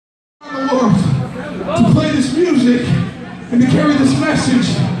world to play this music and to carry this message.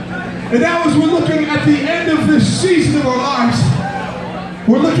 And now as we're looking at the end of this season of our lives,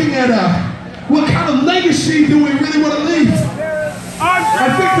 we're looking at what kind of legacy do we really want to leave? I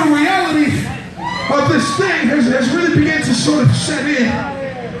think the reality of this thing has really begun to sort of set in.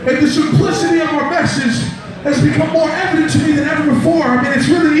 And the simplicity of our message has become more evident to me than ever before. I mean, it's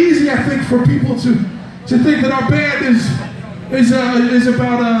really easy, I think, for people to think that our band is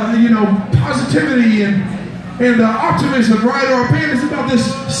about, you know, positivity and optimism, right? Or our band is about this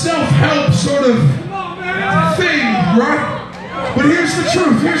self-help sort of thing, right? But here's the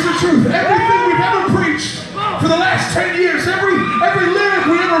truth, Everything we've ever preached for the last 10 years, every lyric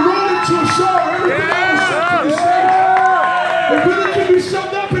we ever wrote into a song, everything ever said to the stage, it really can be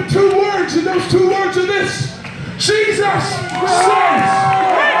summed up in 2 words, and those 2 words are this: Jesus says.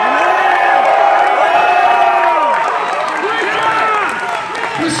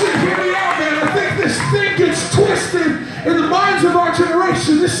 Listen, hear me out, man. I think this thing gets twisted in the minds of our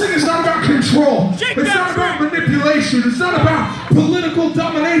generation. This thing is not about control. It's not about manipulation. It's not about political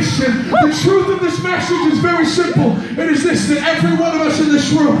domination. The truth of this message is very simple. It is this: that every one of us in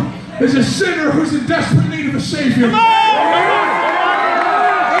this room is a sinner who's in desperate need of a Savior. Every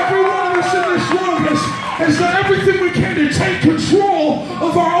one of us in this room has done everything we can to take control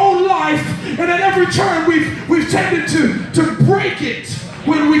of our own life, and at every turn we've tended to break it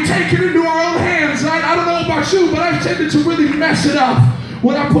when we take it into our own hands. I don't know about you, but I've tended to really mess it up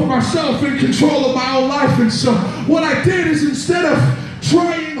when I put myself in control of my own life. And so what I did is, instead of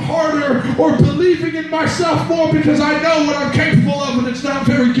trying harder or believing in myself more because I know what I'm capable of and it's not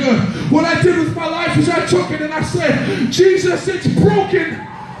very good, what I did with my life is I took it and I said, Jesus, it's broken,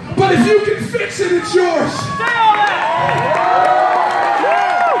 but if you can fix it, it's yours.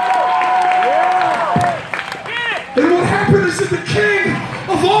 And what happened is that the King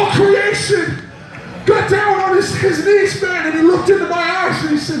of all creation got down on his knees, man, and he looked into my eyes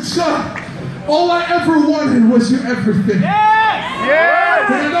and he said, son, all I ever wanted was your everything.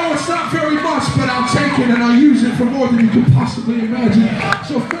 Yes! And I know it's not very much, but I'll take it and I'll use it for more than you could possibly imagine.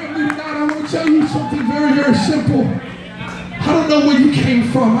 So family, tonight I want to tell you something very, very simple. I don't know where you came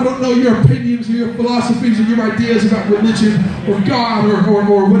from. I don't know your opinions or your philosophies or your ideas about religion or God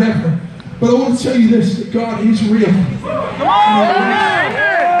or whatever. But I want to tell you this, that God is real.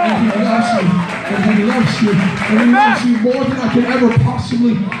 And He loves you. And He loves you. And He loves you more than I could ever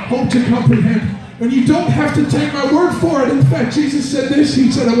possibly hope to comprehend. And you don't have to take my word for it. In fact, Jesus said this.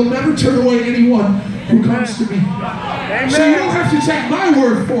 He said, I will never turn away anyone who comes to me. So you don't have to take my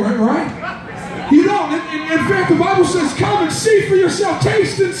word for it, right? You don't. In fact, the Bible says, come and see for yourself.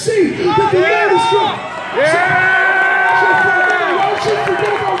 Taste and see that the Lord is good. Why don't you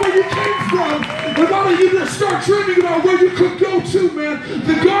forget about where you came from? And why don't you just start dreaming about where you could go to, man?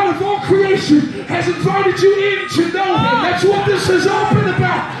 The God of all creation has invited you in to know Him. That's what this is all been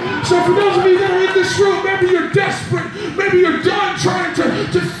about. So for those of you that are in this room, maybe you're desperate. Maybe you're done trying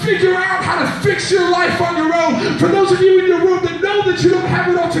to figure out how to fix your life on your own. For those of you in your room that know that you don't have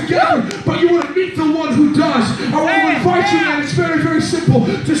it all together, but you want to meet the one who does, I want to invite you, and it's very, very simple,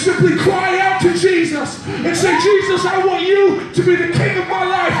 to simply cry out to Jesus and say, Jesus, I want you to be the king of my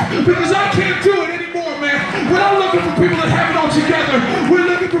life, because I can't do it anymore, man. We're not looking for people that have it all together. We're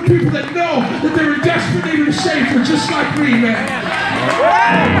looking for people that know that they're in desperate need of a Savior, just like me, man.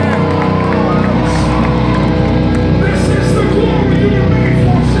 This is the glory you were made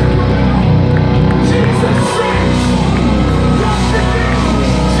for, Sacramento. Jesus.